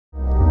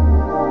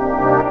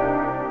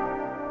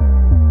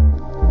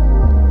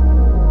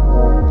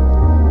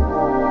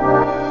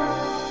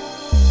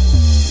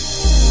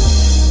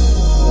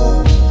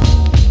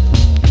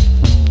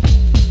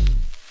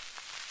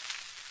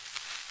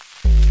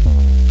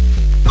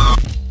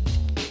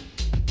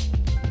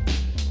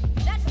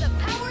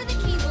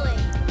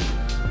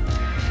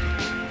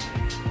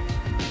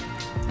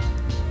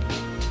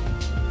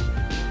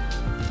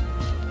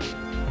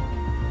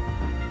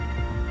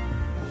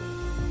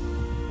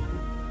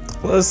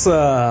Let's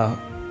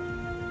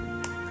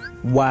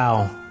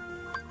wow.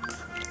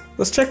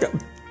 Let's check out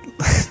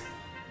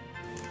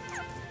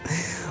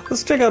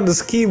let's check out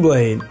this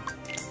Keyblade.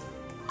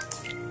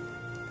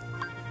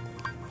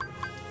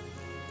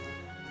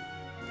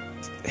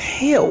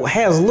 Hell,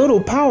 has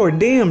little power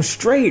damn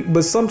straight,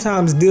 but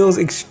sometimes deals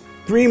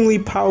extremely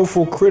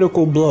powerful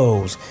critical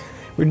blows.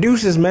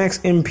 Reduces max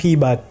MP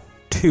by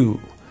 2.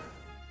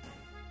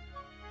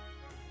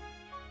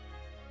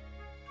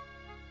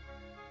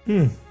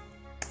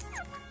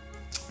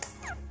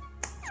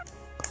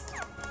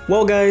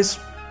 Well, guys,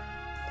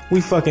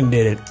 we fucking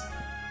did it.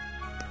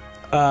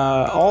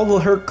 All the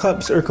Hurt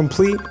Cups are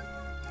complete.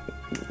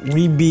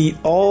 We beat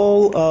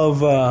all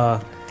of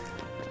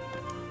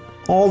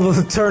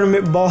the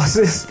tournament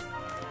bosses.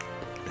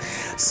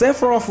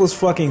 Sephiroth was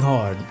fucking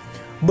hard.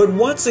 But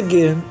once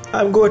again,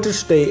 I'm going to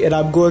state, and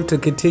I'm going to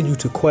continue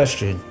to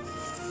question,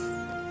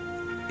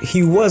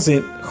 he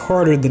wasn't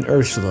harder than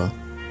Ursula.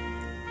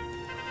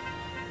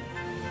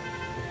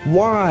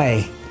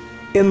 Why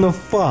in the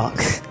fuck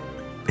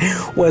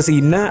was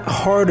he not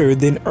harder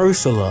than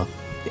Ursula?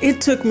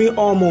 It took me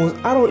almost,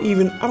 I don't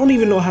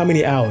even know how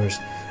many hours.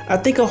 I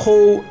think a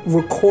whole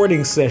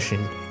recording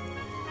session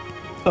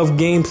of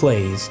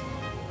gameplays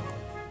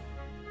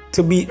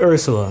to beat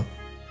Ursula.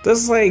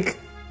 That's like,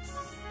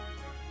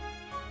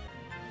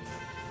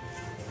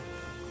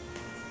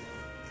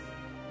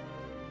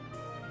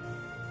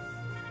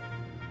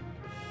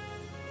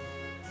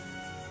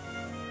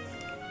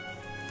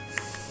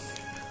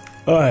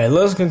 alright,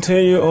 let's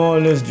continue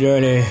on this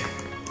journey.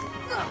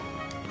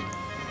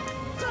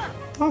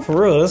 Oh,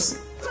 for real, that's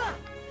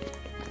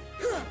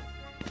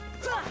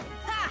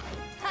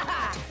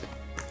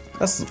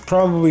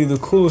probably the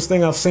coolest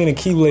thing I've seen a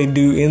Keyblade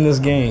do in this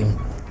game.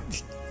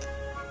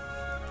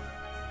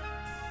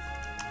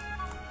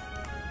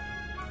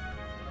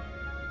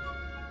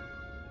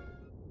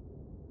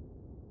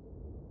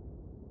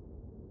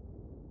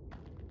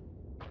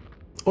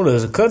 Oh,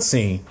 there's a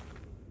cutscene.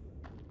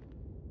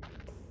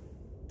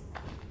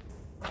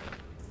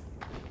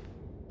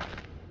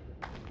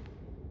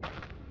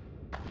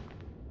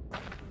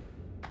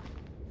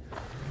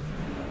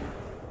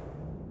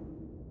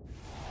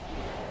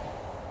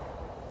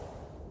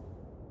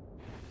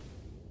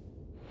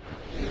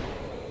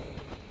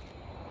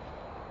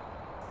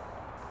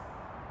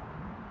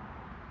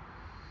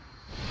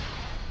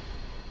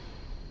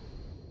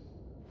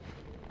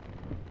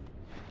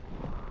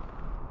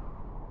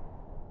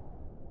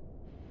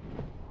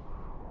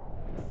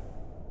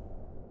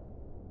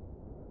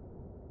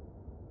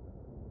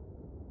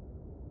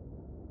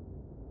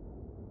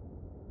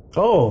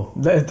 Oh,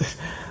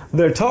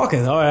 they're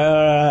talking. All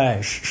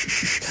right.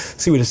 Shh.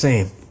 See what they're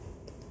saying.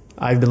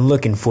 I've been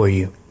looking for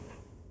you.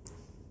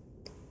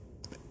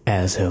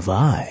 As have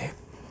I.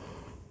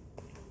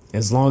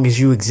 As long as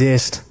you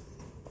exist,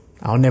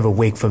 I'll never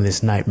wake from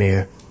this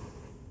nightmare.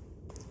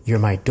 You're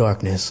my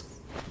darkness.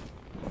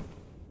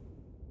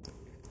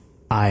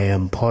 I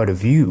am part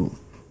of you,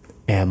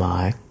 am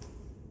I?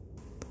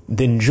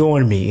 Then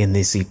join me in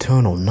this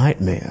eternal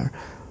nightmare,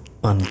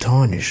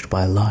 untarnished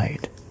by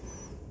light.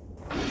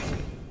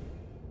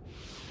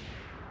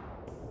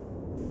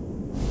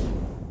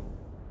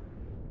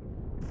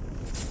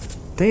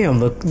 Damn,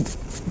 look.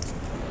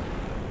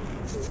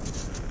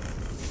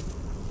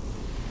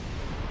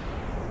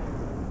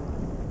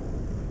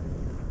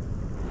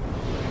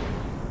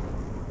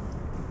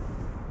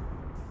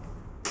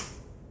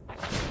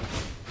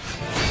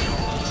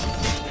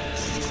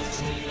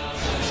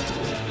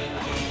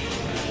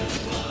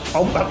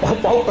 Oh.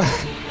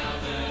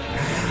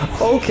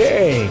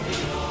 Okay.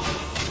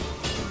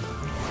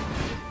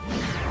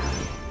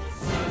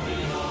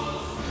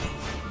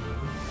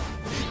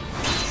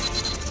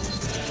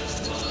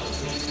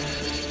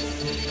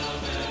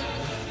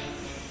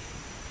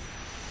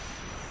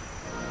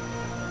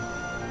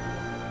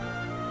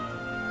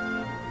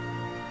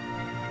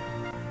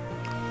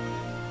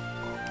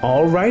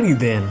 Alrighty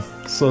then.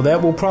 So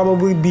that will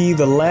probably be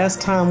the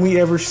last time we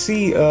ever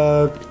see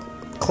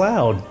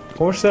Cloud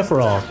or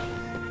Sephiroth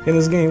in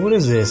this game. What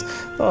is this?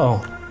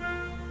 Oh.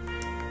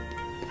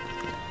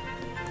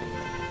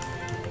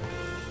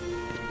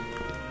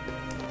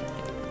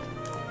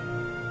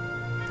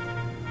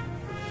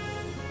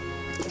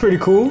 It's pretty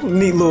cool.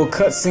 Neat little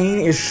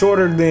cutscene. It's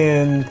shorter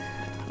than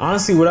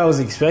honestly what I was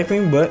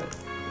expecting, but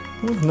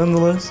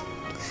nonetheless.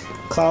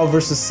 Cloud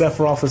versus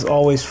Sephiroth is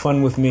always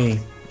fun with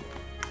me.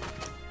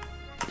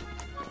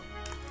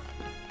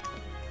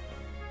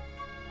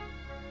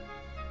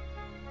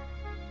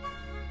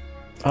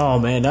 Oh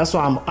man, that's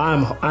why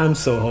I'm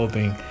so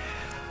hoping.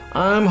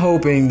 I'm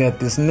hoping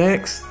that this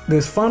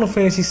Final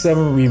Fantasy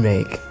VII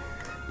remake,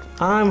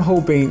 I'm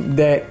hoping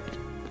that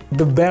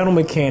the battle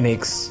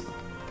mechanics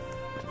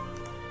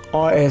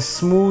are as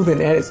smooth and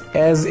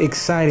as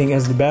exciting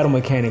as the battle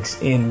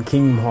mechanics in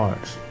Kingdom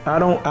Hearts. I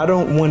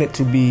don't want it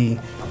to be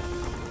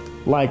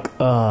like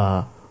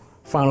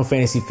Final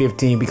Fantasy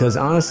 15, because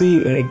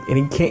honestly,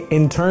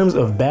 in terms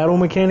of battle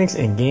mechanics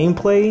and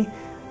gameplay,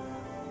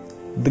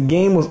 the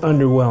game was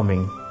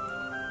underwhelming.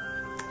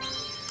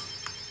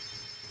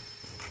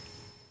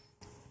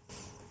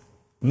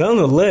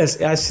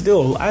 Nonetheless, I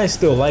still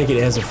like it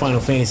as a Final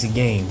Fantasy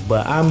game,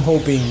 but I'm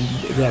hoping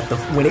that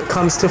when it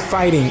comes to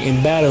fighting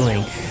and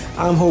battling,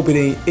 I'm hoping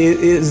it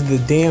is the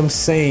damn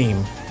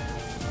same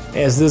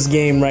as this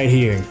game right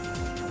here.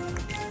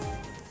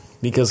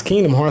 Because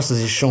Kingdom Hearts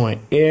is just showing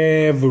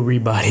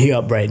everybody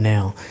up right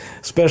now,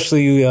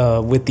 especially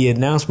with the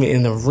announcement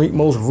in the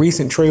most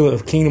recent trailer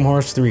of Kingdom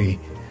Hearts 3.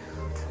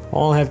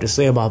 All I have to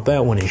say about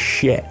that one is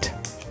shit.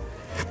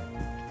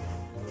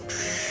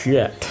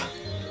 Shit.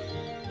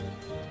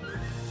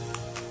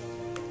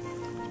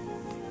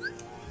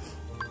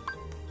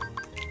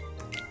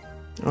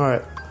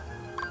 Alright,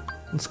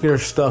 let's get our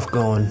stuff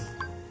going.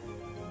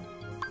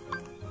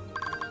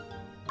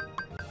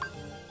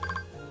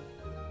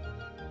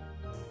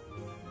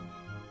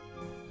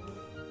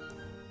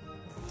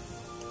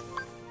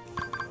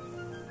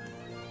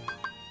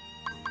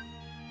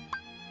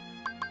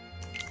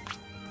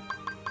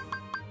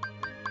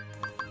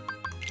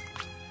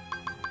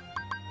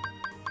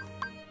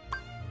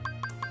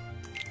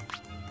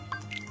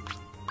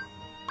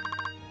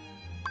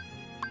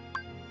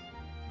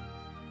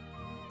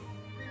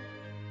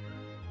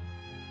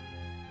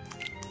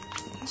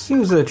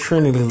 Seems that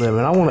Trinity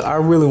Limit. I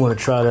really want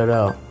to try that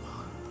out.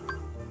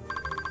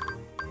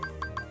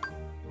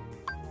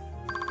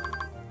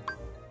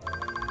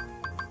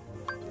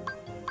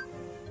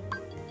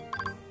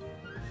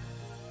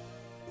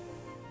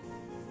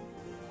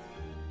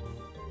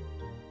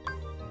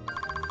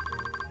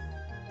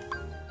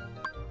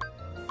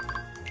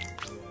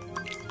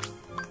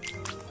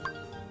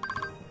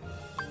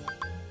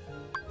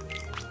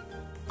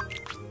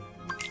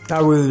 I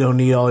really don't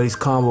need all these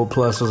combo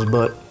pluses,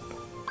 but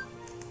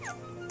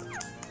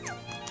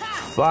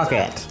fuck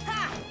it.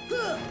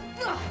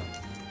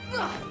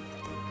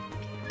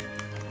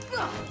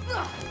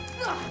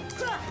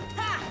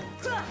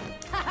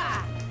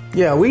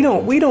 Yeah, we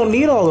don't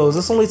need all those.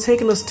 It's only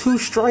taking us 2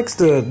 strikes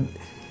to.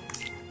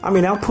 I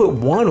mean, I'll put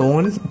 1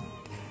 on.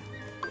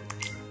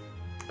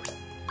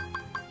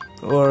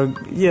 Or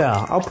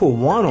yeah, I'll put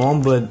 1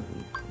 on, but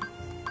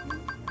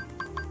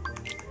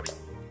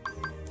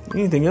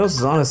anything else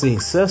is honestly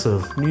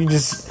excessive. You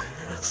just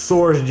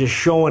Sora's just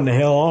showing the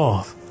hell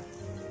off.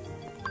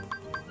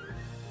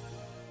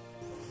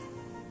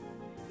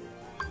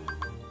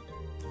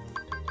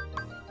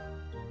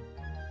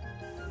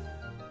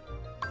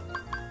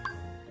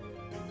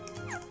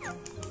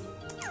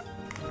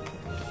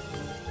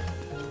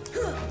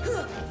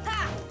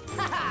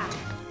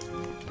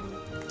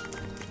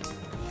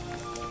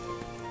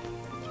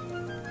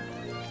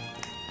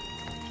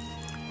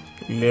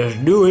 Let's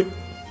do it.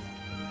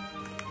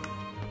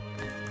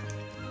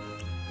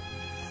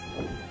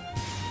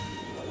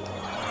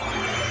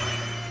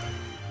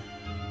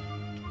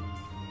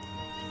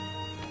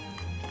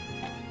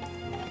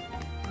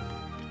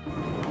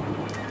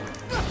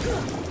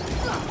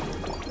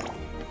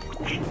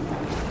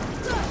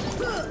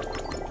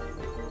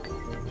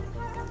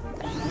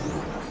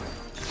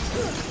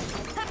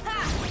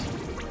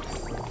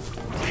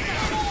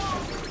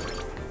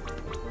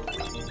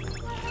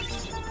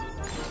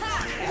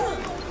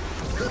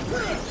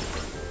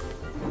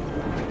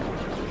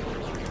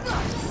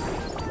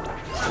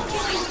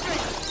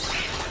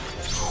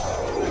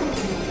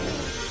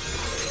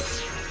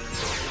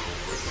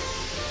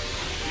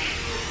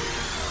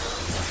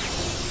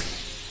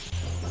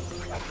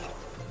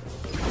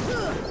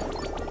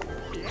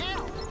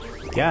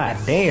 God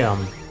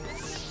damn.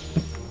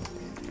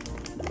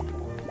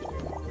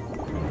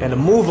 And a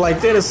move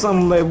like that is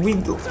something that we,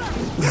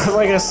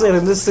 like I said,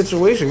 in this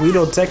situation, we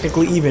don't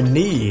technically even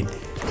need.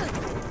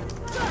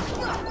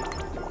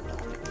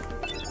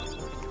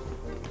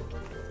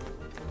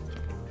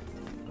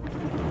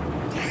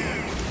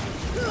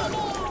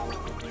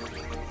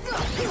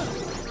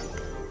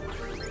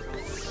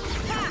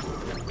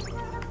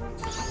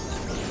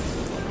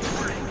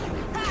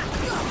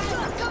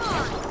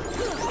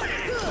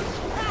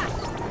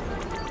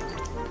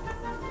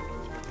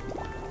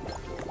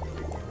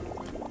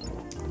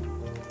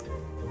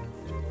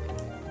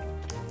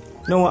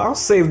 No, I'll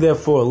save that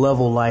for a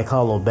level like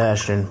Hollow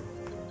Bastion.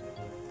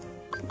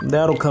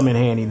 That'll come in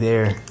handy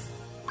there.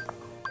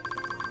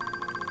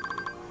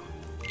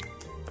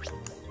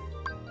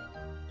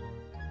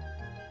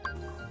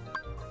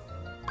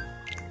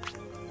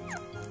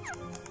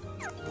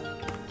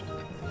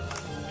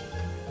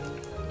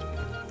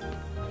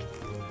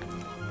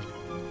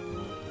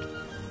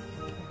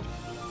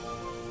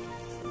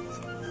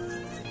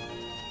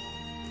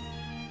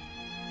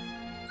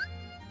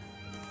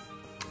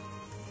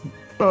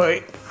 All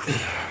right.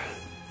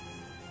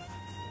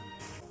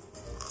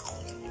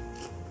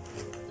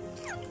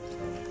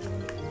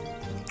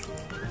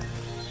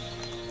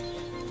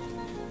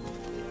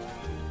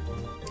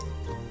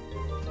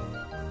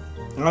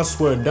 I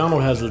swear,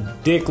 Donald has a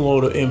dick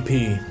load of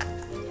MP.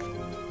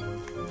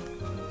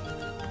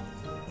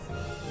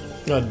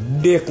 A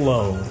dick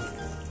load.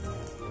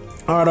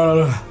 Alright,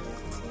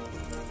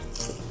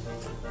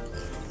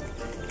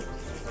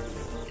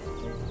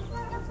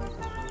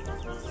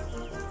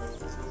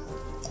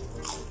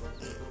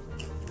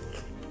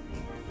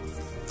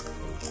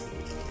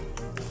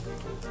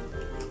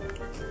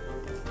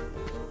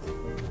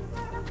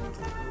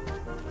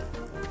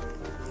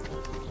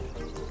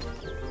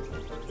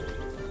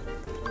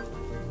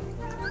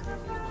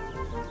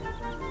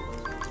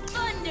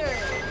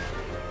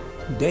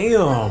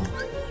 Damn.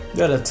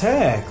 That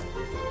attack.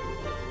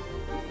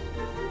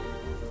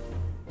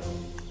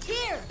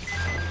 Here.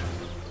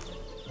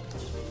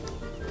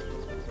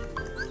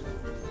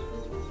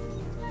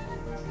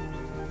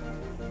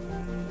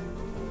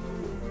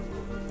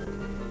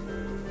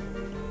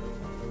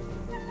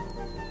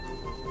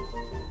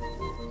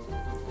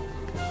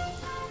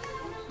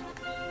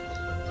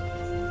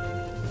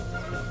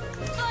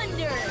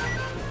 Thunder.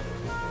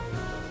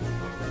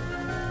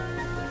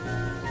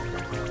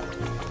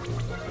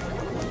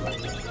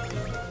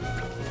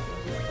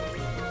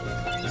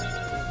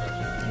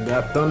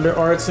 Got Thunder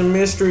Arts and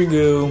Mystery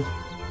Goo.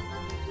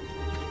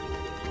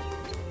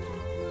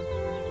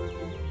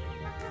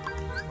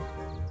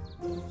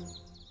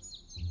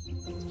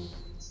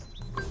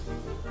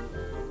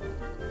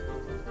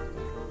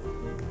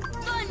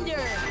 Thunder.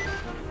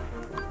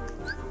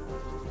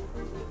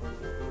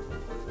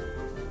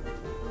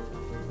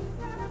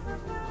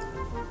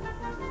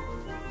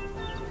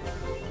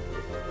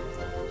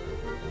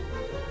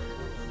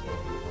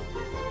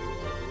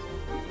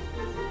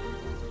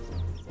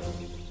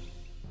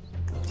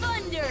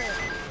 Thunder.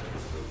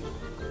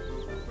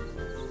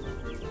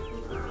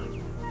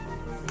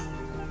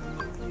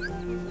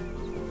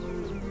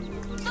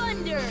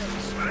 Thunder.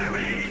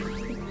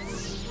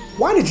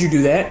 Why did you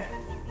do that?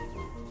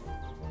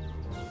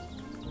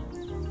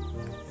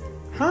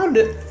 How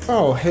did...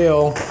 Oh,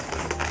 hell.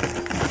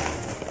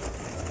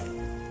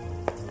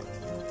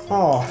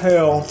 Oh,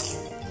 hell.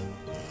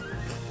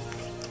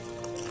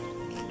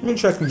 Let me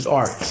check these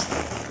arts.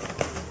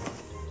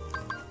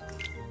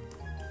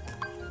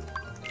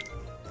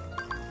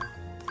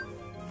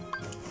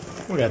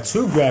 We got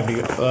two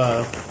gravity.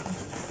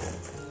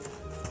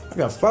 We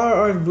got Fire,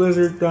 Arc,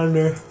 Blizzard,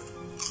 Thunder,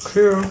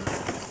 Clear,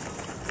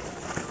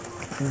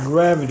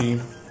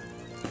 Gravity.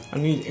 I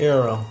need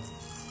Arrow.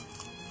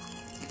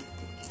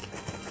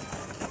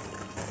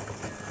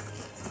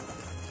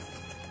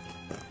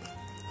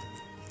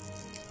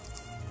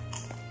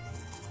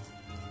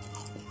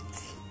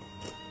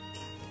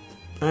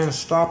 And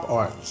Stop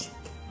Arts.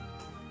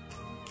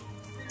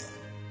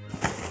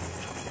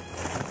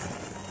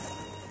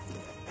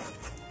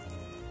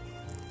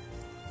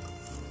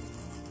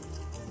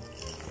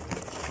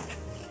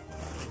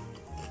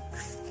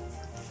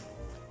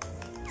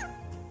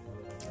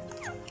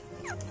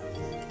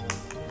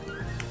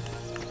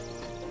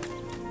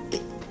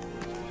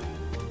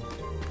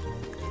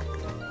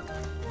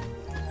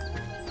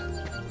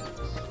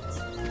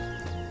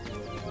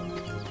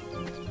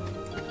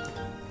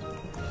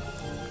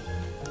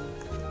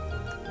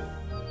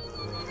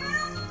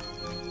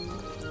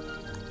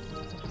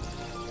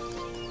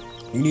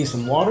 You need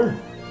some water?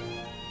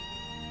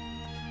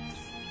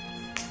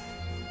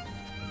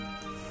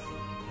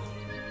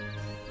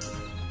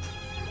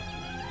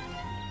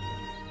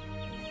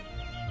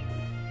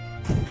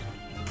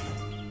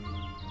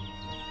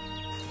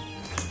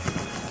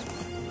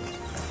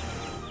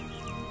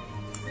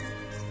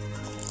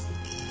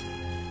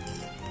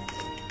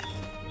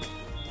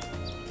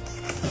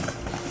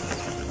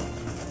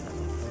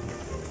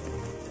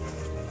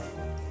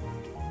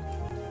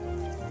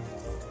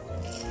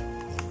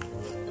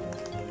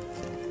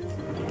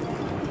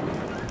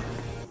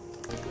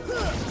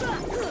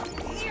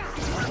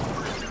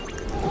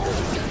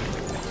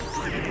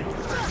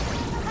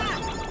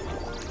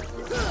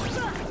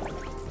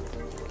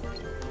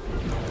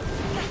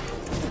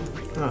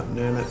 Oh,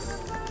 damn it.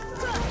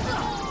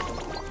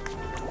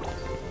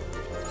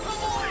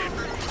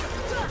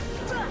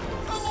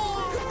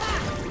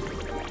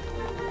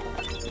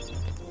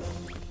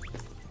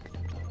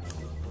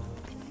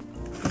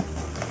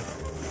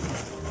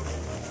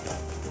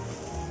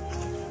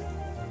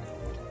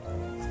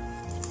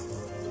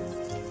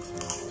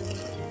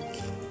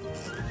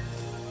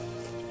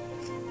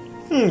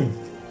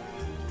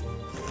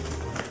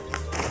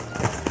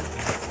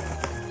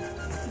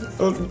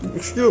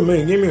 Excuse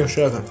me, give me a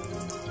second.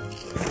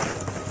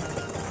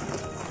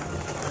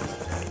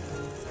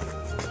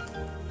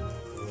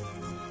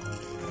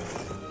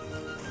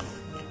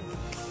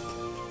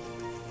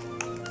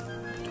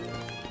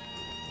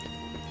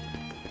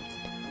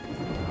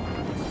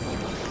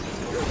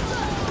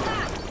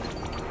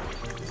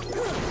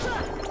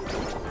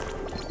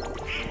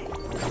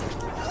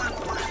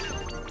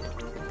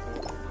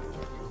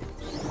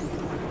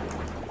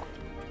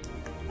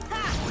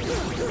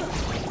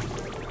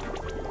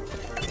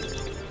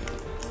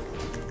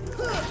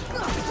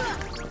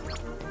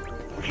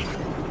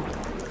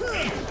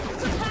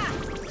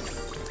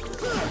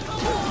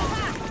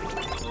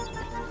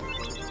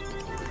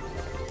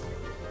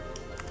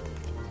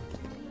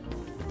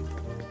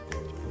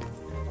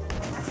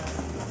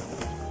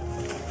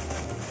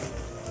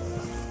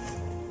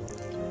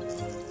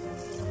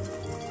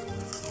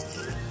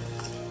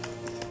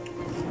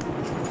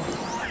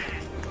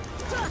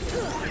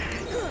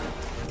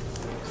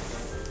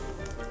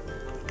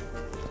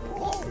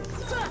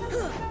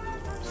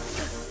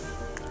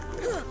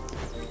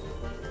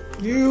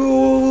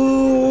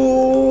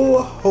 You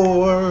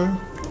whore.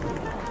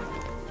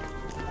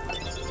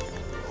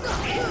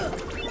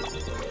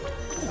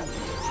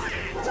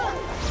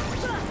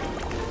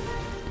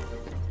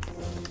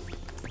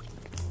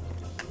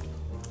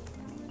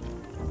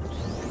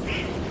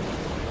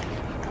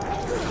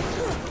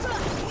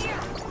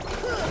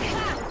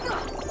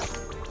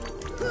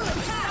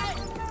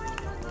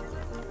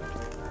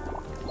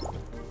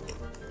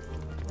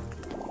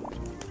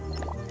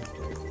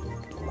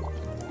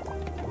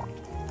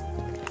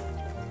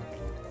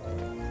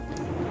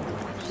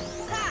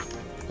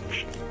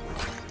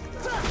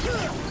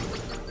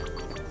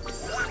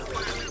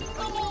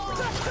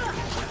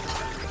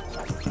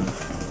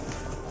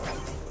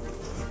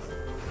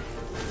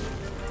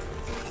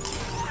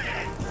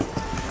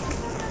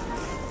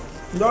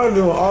 Y'all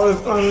doing all this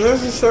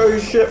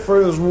unnecessary shit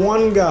for this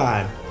one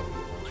guy.